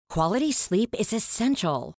Quality sleep is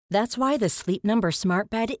essential. That's why the Sleep Number Smart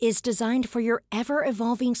Bed is designed for your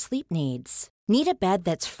ever-evolving sleep needs. Need a bed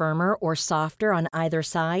that's firmer or softer on either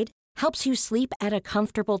side? Helps you sleep at a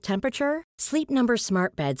comfortable temperature? Sleep Number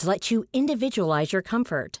Smart Beds let you individualize your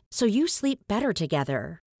comfort, so you sleep better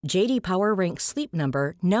together. J.D. Power ranks Sleep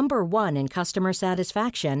Number number 1 in customer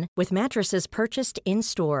satisfaction with mattresses purchased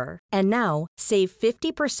in-store. And now, save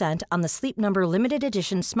 50% on the Sleep Number Limited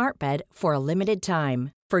Edition Smart Bed for a limited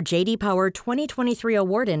time. For J.D. Power 2023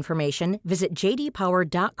 award information, visit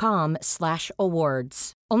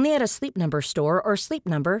jdpower.com/awards. Only at a Sleep Number store or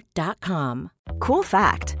sleepnumber.com. Cool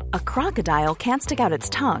fact, a crocodile can't stick out its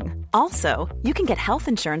tongue. Also, you can get health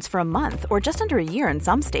insurance for a month or just under a year in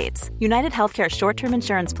some states. United Healthcare short-term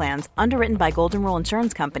insurance plans, underwritten by Golden Rule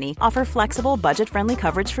Insurance Company, offer flexible, budget-friendly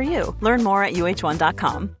coverage for you. Learn more at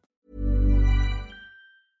uh1.com.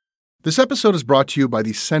 This episode is brought to you by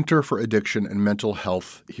the Center for Addiction and Mental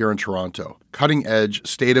Health here in Toronto. Cutting-edge,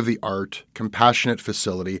 state-of-the-art, compassionate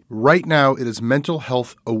facility. Right now, it is Mental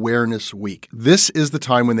Health Awareness Week. This is the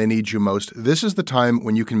time when they need you most. This is the time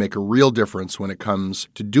when you can make a real difference when it comes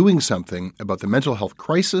to doing something about the mental health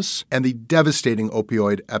crisis and the devastating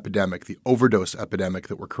opioid epidemic, the overdose epidemic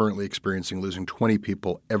that we're currently experiencing, losing 20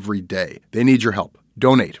 people every day. They need your help.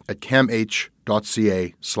 Donate at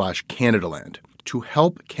camh.ca/Canadaland. to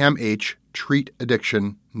help CAMH treat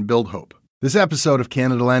addiction and build hope. This episode of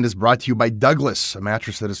Canadaland is brought to you by Douglas, a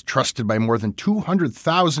mattress that is trusted by more than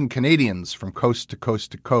 200,000 Canadians from coast to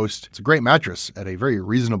coast to coast. It's a great mattress at a very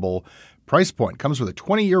reasonable price point. Comes with a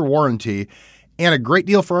 20-year warranty and a great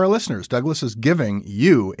deal for our listeners. Douglas is giving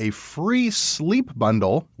you a free sleep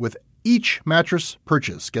bundle with each mattress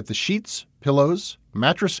purchase. Get the sheets, pillows,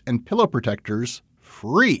 mattress, and pillow protectors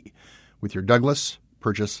free with your Douglas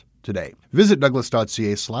purchase today. Visit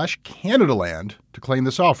douglas.ca/Canadaland to claim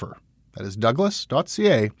this offer. That is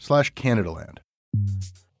douglas.ca/Canadaland.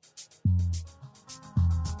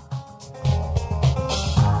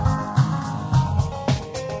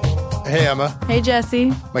 Hey, Emma. Hey,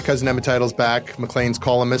 Jesse. My cousin Emma Title's back. Maclean's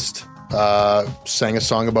columnist sang a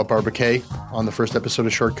song about Barbara Kay on the first episode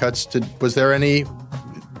of Shortcuts. Was there any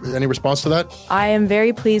response to that? I am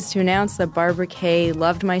very pleased to announce that Barbara Kay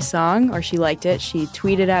loved my song, or she liked it. She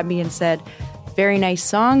tweeted at me and said, very nice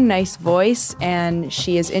song, nice voice, and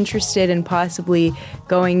she is interested in possibly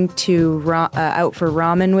going to out for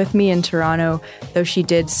ramen with me in Toronto, though she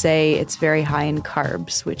did say it's very high in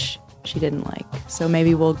carbs, which she didn't like. So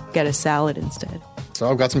maybe we'll get a salad instead. So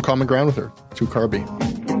I've got some common ground with her. Too carby.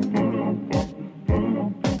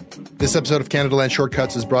 This episode of Canadaland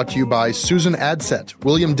Shortcuts is brought to you by Susan Adset,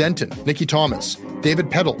 William Denton, Nikki Thomas, David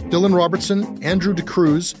Peddle, Dylan Robertson, Andrew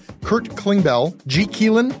DeCruz, Kurt Klingbell, G.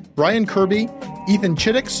 Keelan, Brian Kirby, Ethan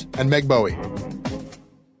Chittix, and Meg Bowie.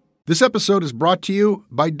 This episode is brought to you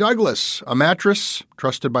by Douglas, a mattress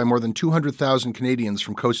trusted by more than 200,000 Canadians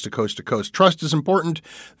from coast to coast to coast. Trust is important.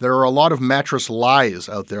 There are a lot of mattress lies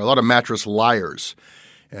out there, a lot of mattress liars.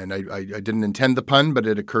 And I didn't intend the pun, but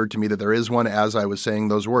it occurred to me that there is one as I was saying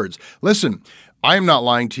those words. Listen, I am not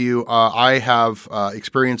lying to you. I have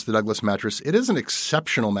experienced the Douglas mattress. It is an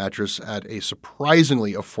exceptional mattress at a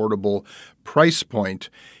surprisingly affordable price point.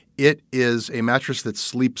 It is a mattress that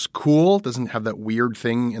sleeps cool, doesn't have that weird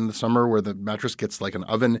thing in the summer where the mattress gets like an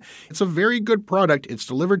oven. It's a very good product. It's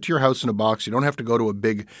delivered to your house in a box. You don't have to go to a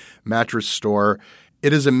big mattress store.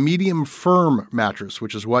 It is a medium firm mattress,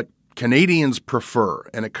 which is what Canadians prefer,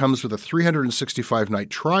 and it comes with a 365-night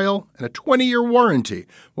trial and a 20-year warranty.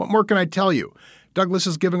 What more can I tell you? Douglas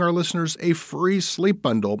is giving our listeners a free sleep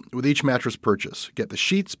bundle with each mattress purchase. Get the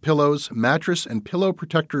sheets, pillows, mattress, and pillow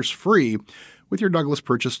protectors free with your Douglas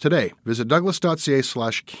purchase today. Visit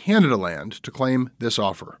douglas.ca/Canadaland to claim this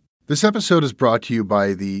offer. This episode is brought to you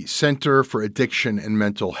by the Center for Addiction and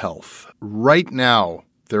Mental Health. Right now,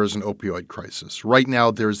 there is an opioid crisis. Right now,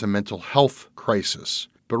 there is a mental health crisis.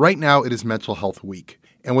 But right now, it is Mental Health Week.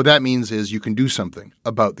 And what that means is you can do something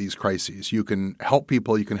about these crises. You can help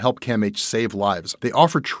people. You can help CAMH save lives. They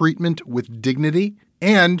offer treatment with dignity,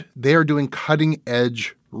 and they are doing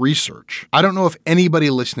cutting-edge research. I don't know if anybody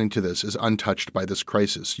listening to this is untouched by this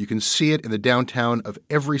crisis. You can see it in the downtown of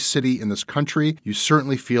every city in this country. You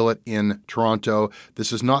certainly feel it in Toronto.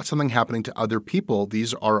 This is not something happening to other people.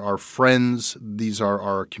 These are our friends. These are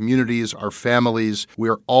our communities, our families. We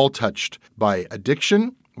are all touched by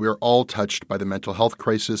addiction. We are all touched by the mental health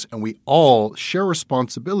crisis, and we all share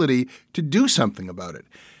responsibility to do something about it.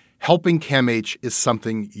 Helping CAMH is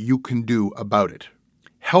something you can do about it.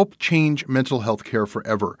 Help change mental health care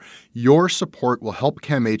forever. Your support will help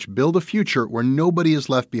CAMH build a future where nobody is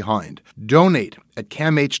left behind. Donate at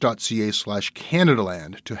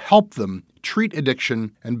camh.ca/Canadaland to help them treat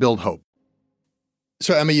addiction and build hope.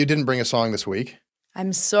 So, Emma, you didn't bring a song this week.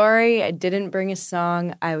 I'm sorry, I didn't bring a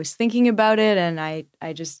song. I was thinking about it, and I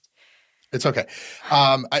just... It's okay.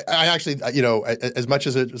 I actually, as much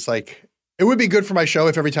as it's like, it would be good for my show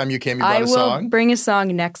if every time you came, you brought a song. I will bring a song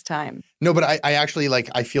next time. No, but I actually,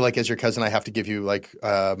 I feel like as your cousin, I have to give you,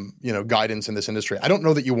 guidance in this industry. I don't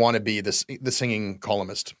know that you want to be the singing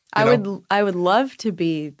columnist. I would love to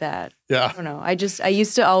be that. Yeah. I don't know. I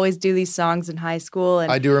used to always do these songs in high school.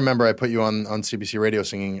 And I do remember I put you on CBC Radio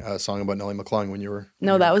singing a song about Nellie McClung when you were...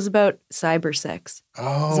 No, that was about cyber sex.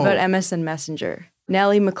 Oh. It was about MSN Messenger.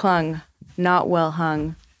 Nellie McClung, not well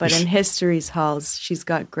hung, but in history's halls, she's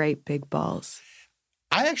got great big balls.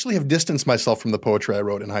 I actually have distanced myself from the poetry I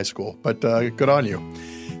wrote in high school, but good on you.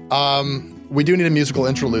 We do need a musical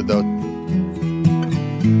interlude, though.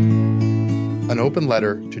 An open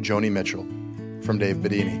letter to Joni Mitchell from Dave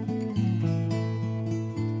Bedini.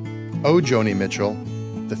 Oh, Joni Mitchell,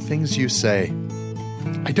 the things you say.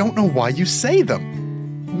 I don't know why you say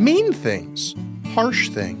them. Mean things, harsh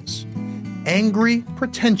things, angry,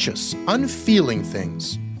 pretentious, unfeeling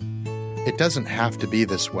things. It doesn't have to be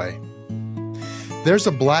this way. There's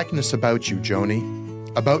a blackness about you, Joni,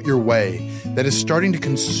 about your way, that is starting to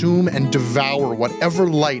consume and devour whatever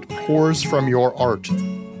light pours from your art.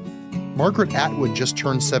 Margaret Atwood just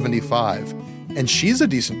turned 75, and she's a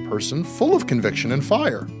decent person, full of conviction and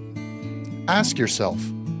fire. Ask yourself,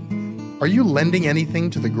 are you lending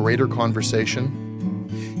anything to the greater conversation?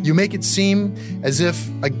 You make it seem as if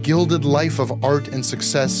a gilded life of art and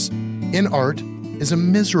success in art is a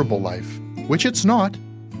miserable life, which it's not,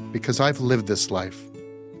 because I've lived this life.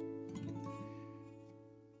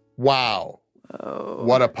 Wow. Oh.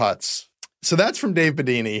 What a putz. So that's from Dave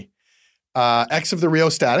Bedini, ex of the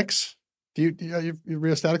Rheostatics. Are you a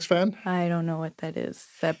Rheostatics fan? I don't know what that is. Is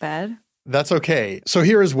that bad? That's okay. So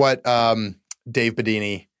here is what Dave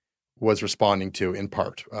Bedini was responding to in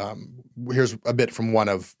part. Here's a bit from one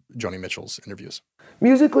of Joni Mitchell's interviews.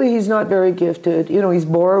 Musically, he's not very gifted. He's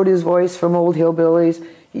borrowed his voice from old hillbillies.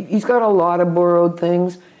 He's got a lot of borrowed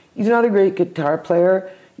things. He's not a great guitar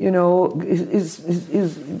player. He's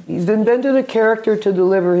invented a character to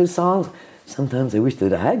deliver his songs. Sometimes I wish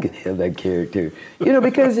that I could have that character.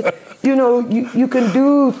 Because, you can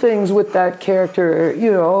do things with that character,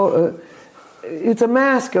 it's a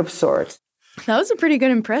mask of sorts. That was a pretty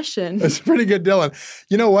good impression. That's pretty good, Dylan.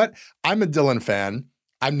 You know what? I'm a Dylan fan.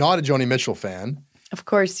 I'm not a Joni Mitchell fan. Of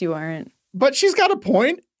course you aren't. But she's got a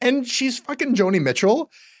point, and she's fucking Joni Mitchell,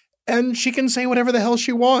 and she can say whatever the hell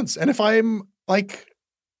she wants. And if I'm,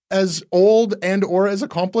 as old and or as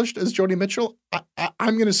accomplished as Joni Mitchell,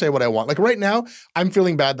 I'm going to say what I want. Right now, I'm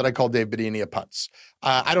feeling bad that I called Dave Bedini a putz.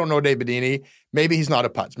 I don't know Dave Bedini. Maybe he's not a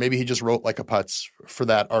putz. Maybe he just wrote like a putz for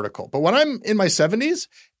that article. But when I'm in my 70s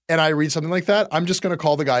and I read something like that, I'm just going to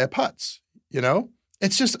call the guy a putz,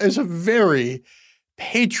 It's a very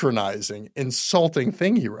patronizing, insulting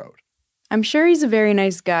thing he wrote. I'm sure he's a very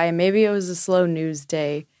nice guy. Maybe it was a slow news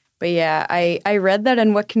day. But yeah, I read that,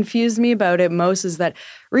 and what confused me about it most is that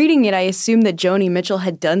reading it, I assumed that Joni Mitchell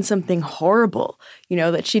had done something horrible,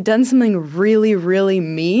 that she'd done something really, really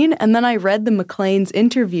mean. And then I read the McLean's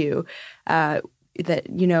interview that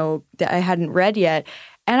I hadn't read yet.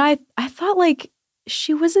 And I thought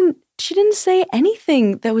she didn't say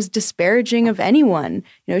anything that was disparaging of anyone.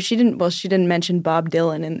 She didn't mention Bob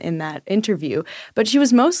Dylan in that interview, but she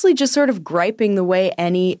was mostly just sort of griping the way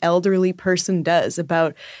any elderly person does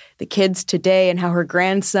about the kids today and how her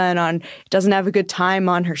grandson doesn't have a good time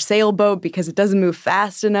on her sailboat because it doesn't move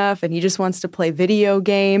fast enough and he just wants to play video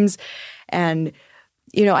games. And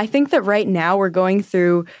I think that right now we're going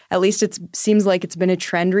through, at least it seems like it's been a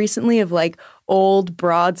trend recently of old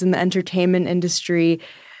broads in the entertainment industry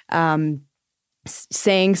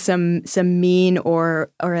saying some mean or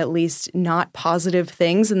at least not positive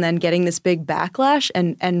things and then getting this big backlash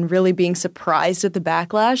and really being surprised at the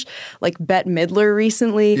backlash. Like Bette Midler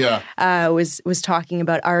recently was talking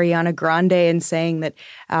about Ariana Grande and saying that,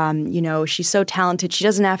 she's so talented. She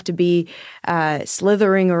doesn't have to be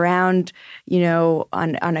slithering around,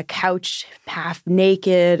 on a couch half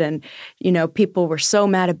naked. And, people were so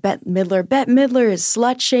mad at Bette Midler. Bette Midler is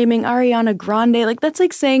slut-shaming Ariana Grande. That's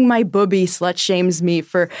like saying my boobie slut-shames me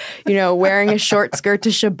for, wearing a short skirt to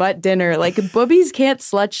Shabbat dinner. Boobies can't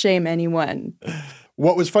slut-shame anyone.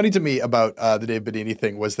 What was funny to me about the Dave Bedini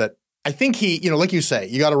thing was that I think he, like you say,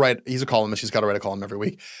 he's a columnist. He's got to write a column every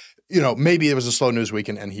week. Maybe it was a slow news week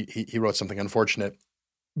and he wrote something unfortunate.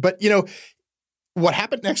 But, what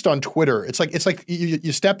happened next on Twitter, it's like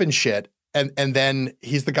you step in shit and then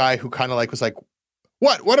he's the guy who kind of like was like,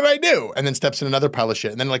 what did I do? And then steps in another pile of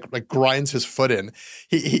shit and then like grinds his foot in.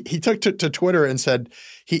 He took to Twitter and said,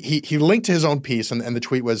 he linked to his own piece and the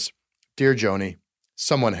tweet was, "Dear Joni,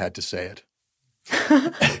 someone had to say it."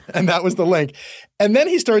 And that was the link. And then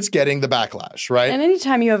he starts getting the backlash, right? And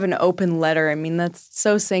anytime you have an open letter, I mean, that's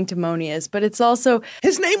so sanctimonious, but it's also...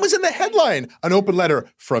 His name was in the headline, an open letter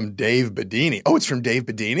from Dave Bedini. Oh, it's from Dave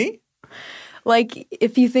Bedini? Like,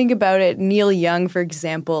 if you think about it, Neil Young, for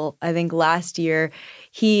example, I think last year,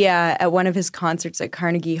 he, at one of his concerts at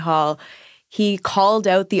Carnegie Hall, he called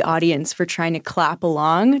out the audience for trying to clap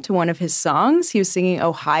along to one of his songs. He was singing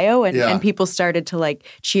Ohio, and people started to like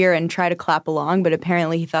cheer and try to clap along, but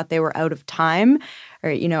apparently he thought they were out of time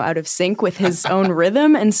or, out of sync with his own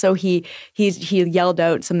rhythm. And so he yelled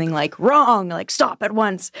out something like, "Wrong, like stop at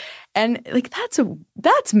once." And like,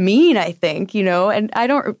 that's mean, I think, and I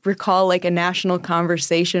don't recall like a national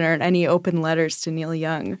conversation or any open letters to Neil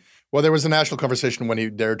Young. Well, there was a national conversation when he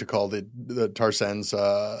dared to call the tar sands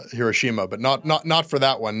Hiroshima, but not for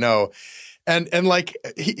that one, no. And like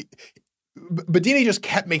Bedini just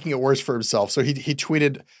kept making it worse for himself. So he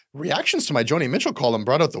tweeted, "Reactions to my Joni Mitchell column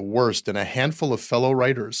brought out the worst in a handful of fellow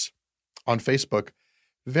writers on Facebook.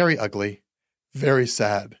 Very ugly, very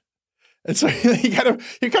sad." And so he kind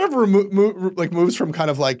of moves from kind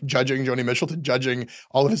of like judging Joni Mitchell to judging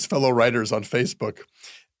all of his fellow writers on Facebook.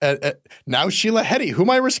 Now Sheila Heti, whom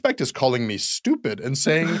I respect, is calling me stupid and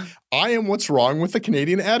saying I am what's wrong with the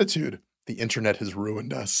Canadian attitude. The internet has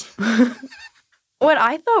ruined us. What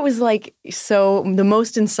I thought was like the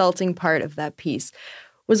most insulting part of that piece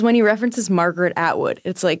was when he references Margaret Atwood.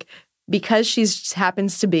 It's like, because she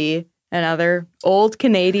happens to be another old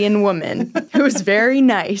Canadian woman who's very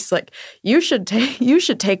nice. Like, you should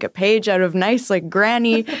take a page out of nice like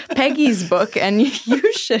Granny Peggy's book and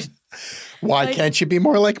you should... Why can't you be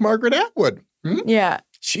more like Margaret Atwood? Yeah.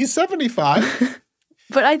 She's 75.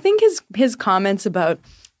 But I think his comments about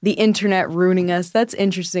the internet ruining us, that's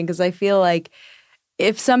interesting because I feel like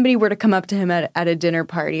if somebody were to come up to him at a dinner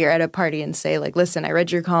party or at a party and say like, "Listen, I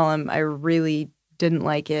read your column. I really didn't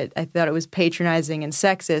like it. I thought it was patronizing and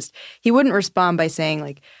sexist," he wouldn't respond by saying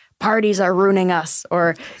like, "Parties are ruining us,"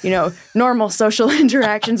 or, normal social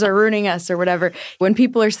interactions are ruining us or whatever. When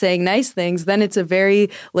people are saying nice things, then it's a very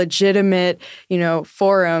legitimate,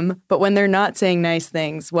 forum. But when they're not saying nice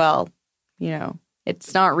things, well,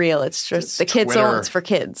 it's not real. It's just the kids. Oh, it's for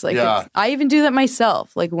kids. Like, I even do that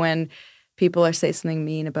myself. Like when people are saying something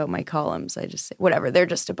mean about my columns, I just say, whatever, they're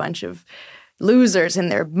just a bunch of losers in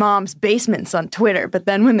their mom's basements on Twitter. But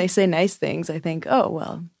then when they say nice things, I think, oh,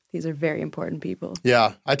 well, these are very important people.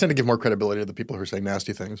 Yeah, I tend to give more credibility to the people who are saying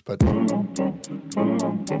nasty things, but...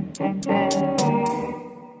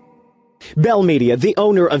 Bell Media, the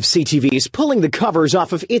owner of CTV, is pulling the covers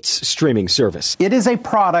off of its streaming service. It is a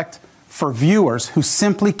product for viewers who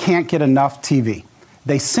simply can't get enough TV.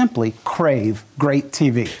 They simply crave great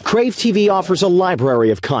TV. Crave TV offers a library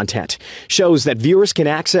of content, shows that viewers can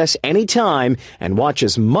access anytime and watch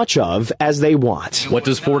as much of as they want. What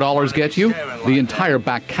does $4 get you? The entire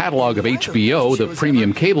back catalog of HBO, the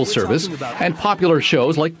premium cable service, and popular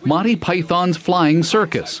shows like Monty Python's Flying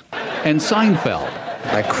Circus and Seinfeld.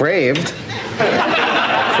 I craved.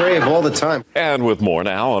 Crave all the time. And with more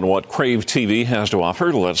now on what Crave TV has to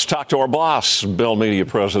offer, let's talk to our boss, Bell Media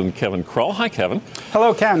President Kevin Krull. Hi, Kevin.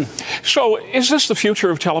 Hello, Ken. So, is this the future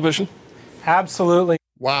of television? Absolutely.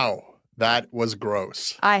 Wow, that was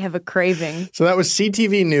gross. I have a craving. So that was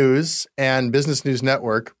CTV News and Business News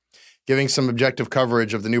Network giving some objective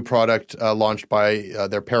coverage of the new product launched by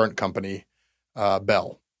their parent company,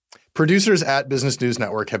 Bell. Producers at Business News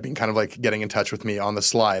Network have been kind of like getting in touch with me on the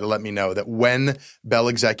sly to let me know that when Bell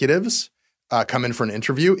executives come in for an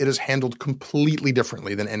interview, it is handled completely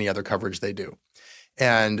differently than any other coverage they do.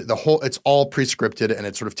 And it's all pre-scripted and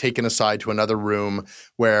it's sort of taken aside to another room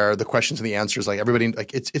where the questions and the answers, like everybody,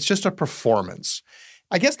 like it's just a performance.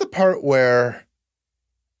 I guess the part where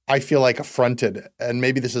I feel like affronted, and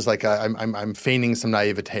maybe this is like I'm feigning some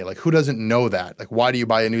naivete. Like, who doesn't know that? Like, why do you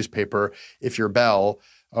buy a newspaper if you're Bell?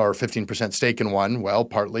 Or 15% stake in one? Well,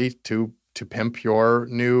 partly to pimp your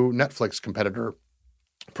new Netflix competitor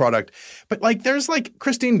product. But like there's like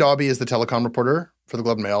Christine Dobby is the telecom reporter for the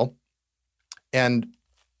Globe and Mail. And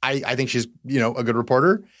I think she's, a good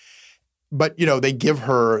reporter. But, they give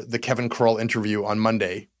her the Kevin Krull interview on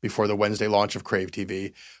Monday before the Wednesday launch of Crave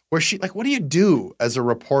TV, where she like, what do you do as a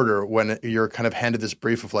reporter when you're kind of handed this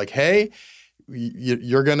brief of like, hey,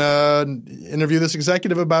 you're going to interview this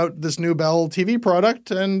executive about this new Bell TV product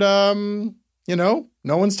and, no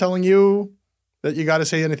one's telling you that you got to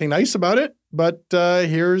say anything nice about it. But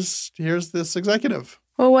here's this executive.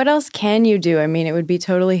 Well, what else can you do? I mean, it would be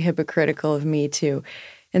totally hypocritical of me to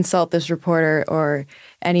insult this reporter or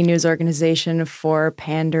any news organization for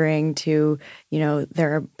pandering to,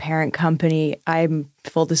 their parent company. I'm,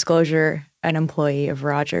 full disclosure, an employee of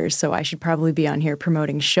Rogers, so I should probably be on here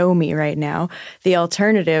promoting Show Me right now, the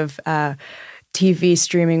alternative TV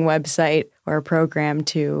streaming website or program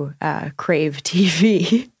to Crave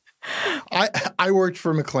TV. I worked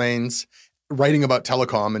for Maclean's writing about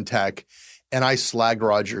telecom and tech, and I slagged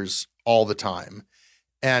Rogers all the time.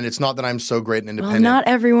 And it's not that I'm so great and independent. Well, not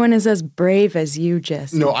everyone is as brave as you,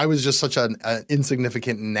 Jesse. No, I was just such an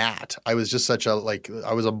insignificant gnat. I was just such I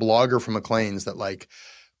was a blogger for Maclean's that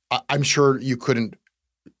I'm sure you couldn't,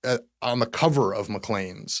 on the cover of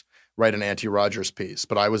Maclean's, write an anti-Rogers piece,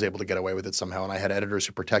 but I was able to get away with it somehow, and I had editors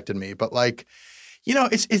who protected me. But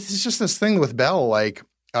it's just this thing with Bell,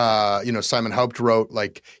 Simon Haupt wrote,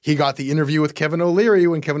 he got the interview with Kevin O'Leary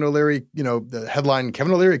when Kevin O'Leary, the headline,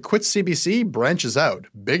 Kevin O'Leary quits CBC, branches out,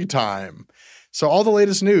 big time. So all the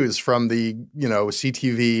latest news from the,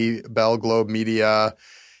 CTV, Bell, Globe Media,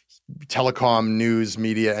 telecom, news,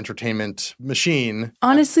 media, entertainment machine.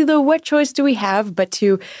 Honestly, though, what choice do we have but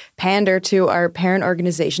to pander to our parent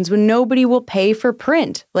organizations when nobody will pay for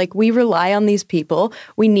print? We rely on these people.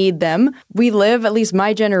 We need them. We live, at least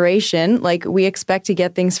my generation, we expect to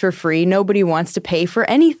get things for free. Nobody wants to pay for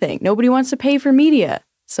anything. Nobody wants to pay for media.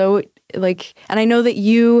 So, and I know that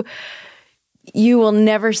you will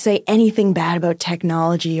never say anything bad about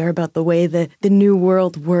technology or about the way the new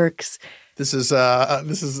world works. This is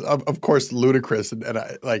of course ludicrous, and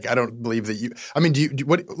I don't believe that you. I mean,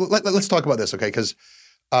 let's talk about this, okay? Because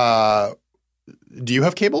do you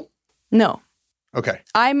have cable? No. Okay.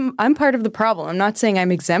 I'm part of the problem. I'm not saying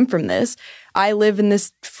I'm exempt from this. I live in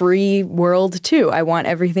this free world too. I want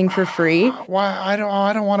everything for free. Why? I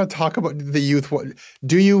don't want to talk about the youth.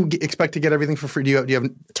 Do you expect to get everything for free? Do you have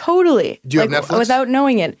totally? Do you have Netflix? Without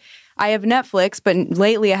knowing it. I have Netflix, but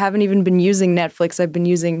lately I haven't even been using Netflix. I've been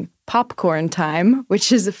using Popcorn Time,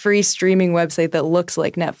 which is a free streaming website that looks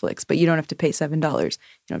like Netflix, but you don't have to pay $7. You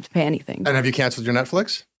don't have to pay anything. And have you canceled your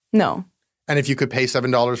Netflix? No. And if you could pay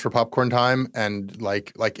 $7 for Popcorn Time, and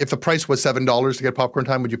if the price was $7 to get Popcorn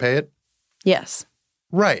Time, would you pay it? Yes.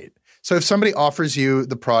 Right. So if somebody offers you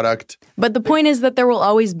the product. But the point is that there will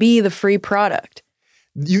always be the free product.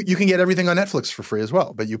 You can get everything on Netflix for free as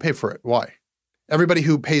well, but you pay for it. Why? Everybody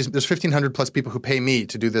who pays, there's 1,500 plus people who pay me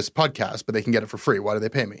to do this podcast, but they can get it for free. Why do they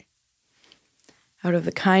pay me? Out of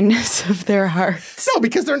the kindness of their hearts. No,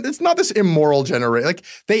 because it's not this immoral generation.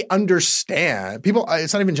 They understand. People,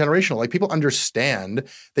 it's not even generational. People understand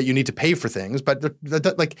that you need to pay for things, but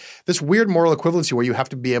this weird moral equivalency where you have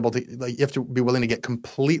to be able to, you have to be willing to get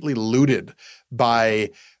completely looted by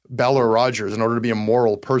Bell or Rogers in order to be a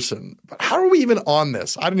moral person. But how are we even on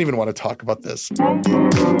this? I don't even want to talk about this.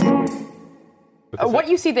 What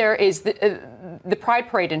you see there is the Pride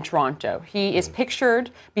Parade in Toronto. He is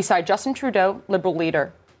pictured beside Justin Trudeau, Liberal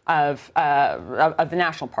leader of the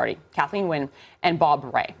National Party, Kathleen Wynne, and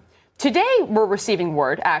Bob Rae. Today, we're receiving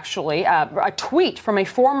word, actually, a tweet from a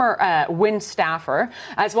former Wynne staffer,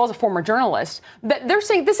 as well as a former journalist, that they're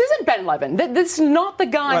saying this isn't Ben Levin. This is not the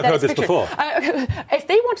guy that is pictured. I've heard this before. If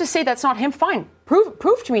they want to say that's not him, fine.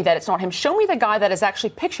 Prove to me that it's not him. Show me the guy that is actually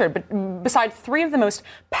pictured beside three of the most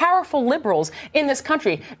powerful liberals in this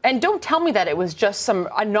country. And don't tell me that it was just some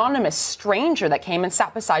anonymous stranger that came and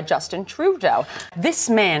sat beside Justin Trudeau. This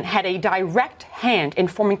man had a direct hand in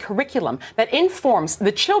forming curriculum that informs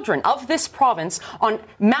the children of this province on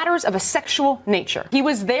matters of a sexual nature. He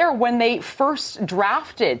was there when they first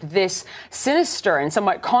drafted this sinister and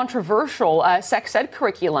somewhat controversial sex ed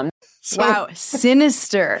curriculum. Wow,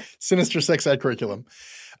 sinister. Sinister sex ed curriculum.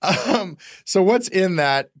 So what's in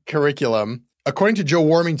that curriculum? According to Joe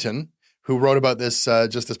Warmington, who wrote about this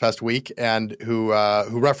just this past week and who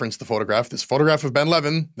referenced the photograph, this photograph of Ben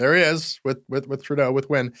Levin, there he is with Trudeau, with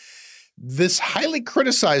Wynne. This highly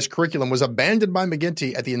criticized curriculum was abandoned by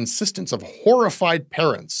McGuinty at the insistence of horrified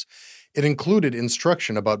parents. It included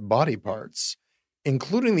instruction about body parts,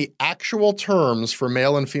 including the actual terms for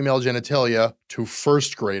male and female genitalia to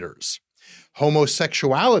first graders,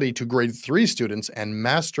 homosexuality to grade 3 students, and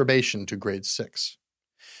masturbation to grade 6.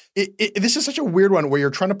 This is such a weird one where you're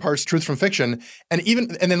trying to parse truth from fiction, and even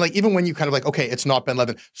when you kind of okay, it's not Ben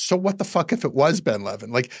Levin. So what the fuck if it was Ben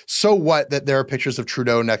Levin? So what that there are pictures of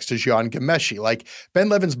Trudeau next to Jean Ghomeshi? Ben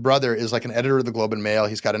Levin's brother is an editor of the Globe and Mail.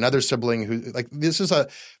 He's got another sibling who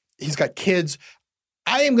he's got kids.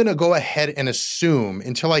 I am going to go ahead and assume,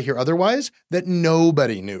 until I hear otherwise, that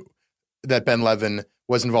nobody knew that Ben Levin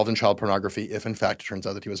was involved in child pornography, if in fact it turns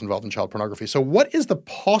out that he was involved in child pornography. So what is the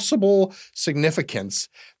possible significance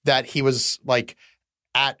that he was like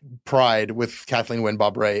at Pride with Kathleen Wynne,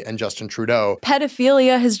 Bob Rae, and Justin Trudeau?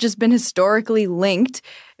 Pedophilia has just been historically linked,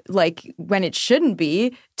 like when it shouldn't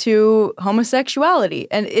be, to homosexuality.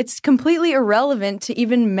 And it's completely irrelevant to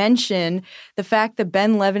even mention the fact that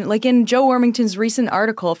Ben Levin, like in Joe Warmington's recent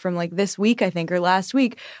article from like this week, I think, or last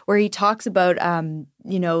week, where he talks about,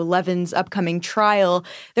 Levin's upcoming trial,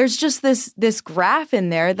 there's just this graph in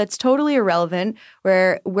there that's totally irrelevant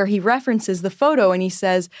where he references the photo and he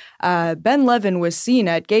says, Ben Levin was seen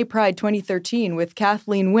at Gay Pride 2013 with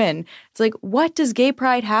Kathleen Wynne. It's like, what does Gay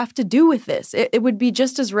Pride have to do with this? It would be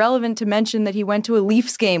just as relevant to mention that he went to a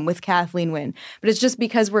Leafs game with Kathleen Wynne. But it's just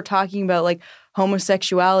because we're talking about like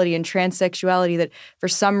homosexuality and transsexuality that for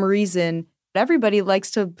some reason everybody likes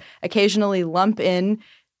to occasionally lump in,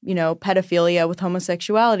 pedophilia with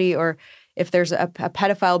homosexuality, or if there's a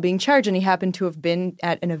pedophile being charged and he happened to have been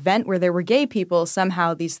at an event where there were gay people,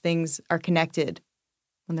 somehow these things are connected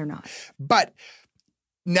when they're not. But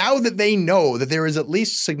now that they know that there is at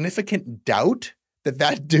least significant doubt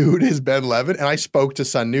that dude is Ben Levin, and I spoke to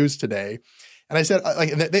Sun News today, and I said,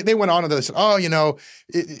 they went on and they said,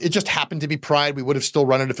 it just happened to be Pride. We would have still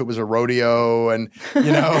run it if it was a rodeo. And,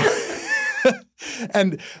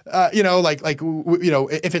 and,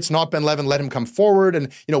 if it's not Ben Levin, let him come forward. And,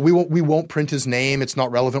 we won't print his name. It's not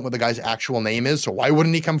relevant what the guy's actual name is. So why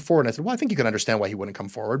wouldn't he come forward? And I said, well, I think you can understand why he wouldn't come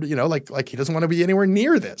forward. Like he doesn't want to be anywhere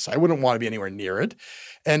near this. I wouldn't want to be anywhere near it.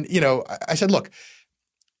 And, I said, look,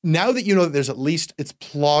 now that you know that there's at least it's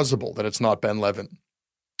plausible that it's not Ben Levin,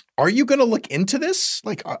 are you going to look into this?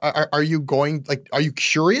 Like, are you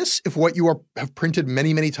curious if what you have printed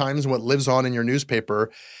many, many times and what lives on in your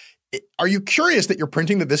newspaper, are you curious that you're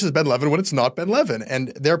printing that this is Ben Levin when it's not Ben Levin? And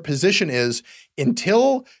their position is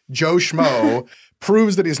until Joe Schmo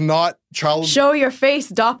proves that he's not child... Show your face,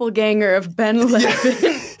 doppelganger of Ben Levin.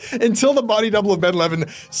 Yeah. Until the body double of Ben Levin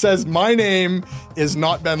says my name is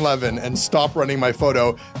not Ben Levin and stop running my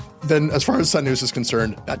photo, then as far as Sun News is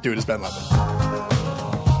concerned, that dude is Ben Levin.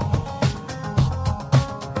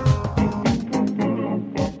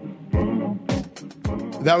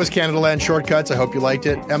 That was Canadaland Shortcuts. I hope you liked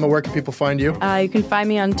it. Emma, where can people find you? You can find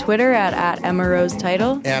me on Twitter at Emma Rose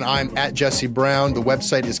Title. And I'm at Jesse Brown. The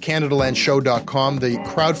website is CanadaLandShow.com. The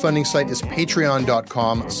crowdfunding site is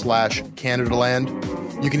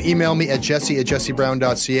Patreon.com/CanadaLand. You can email me at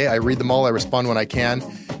jesse@jessebrown.ca. I read them all. I respond when I can.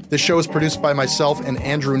 This show is produced by myself and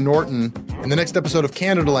Andrew Norton. And the next episode of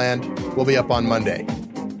Canadaland will be up on Monday.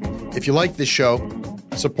 If you like this show,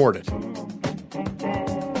 support it.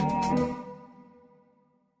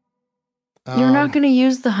 You're not going to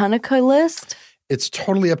use the Hanukkah list? It's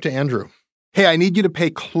totally up to Andrew. Hey, I need you to pay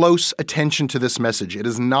close attention to this message. It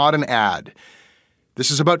is not an ad.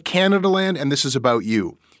 This is about Canadaland, and this is about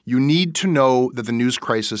you. You need to know that the news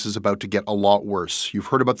crisis is about to get a lot worse. You've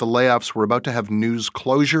heard about the layoffs. We're about to have news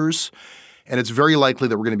closures, and it's very likely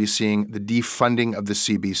that we're going to be seeing the defunding of the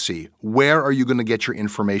CBC. Where are you going to get your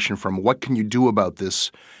information from? What can you do about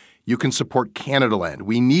this? You can support Canadaland.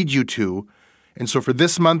 We need you to. And so for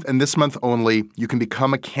this month and this month only, you can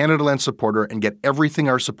become a Canadaland supporter and get everything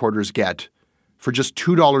our supporters get for just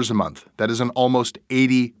 $2 a month. That is an almost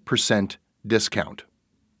 80% discount.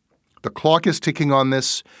 The clock is ticking on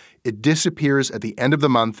this. It disappears at the end of the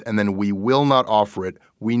month, and then we will not offer it.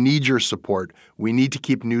 We need your support. We need to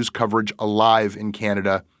keep news coverage alive in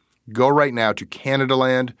Canada. Go right now to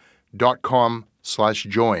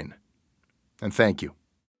CanadaLand.com/join. And thank you.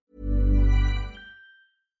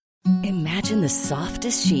 Imagine the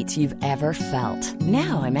softest sheets you've ever felt.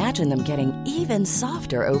 Now imagine them getting even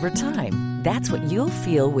softer over time. That's what you'll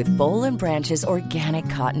feel with Boll & Branch's organic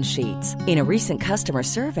cotton sheets. In a recent customer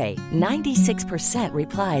survey, 96%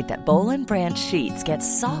 replied that Boll & Branch sheets get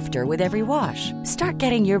softer with every wash. Start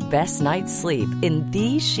getting your best night's sleep in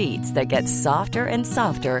these sheets that get softer and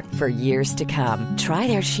softer for years to come. Try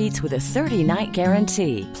their sheets with a 30-night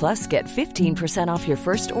guarantee. Plus, get 15% off your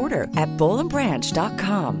first order at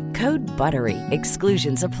bollandbranch.com. Code BUTTERY.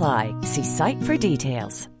 Exclusions apply. See site for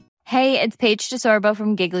details. Hey, it's Paige DeSorbo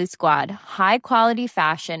from Giggly Squad. High quality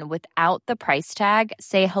fashion without the price tag.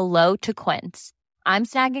 Say hello to Quince. I'm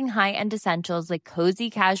snagging high-end essentials like cozy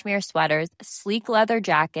cashmere sweaters, sleek leather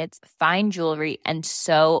jackets, fine jewelry, and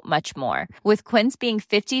so much more. With Quince being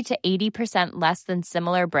 50 to 80% less than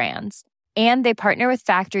similar brands. And they partner with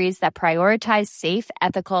factories that prioritize safe,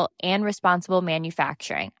 ethical, and responsible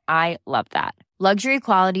manufacturing. I love that. Luxury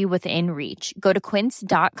quality within reach. Go to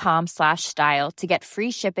quince.com/style to get free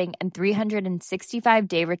shipping and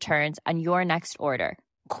 365-day returns on your next order.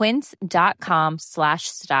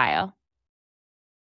 Quince.com/style.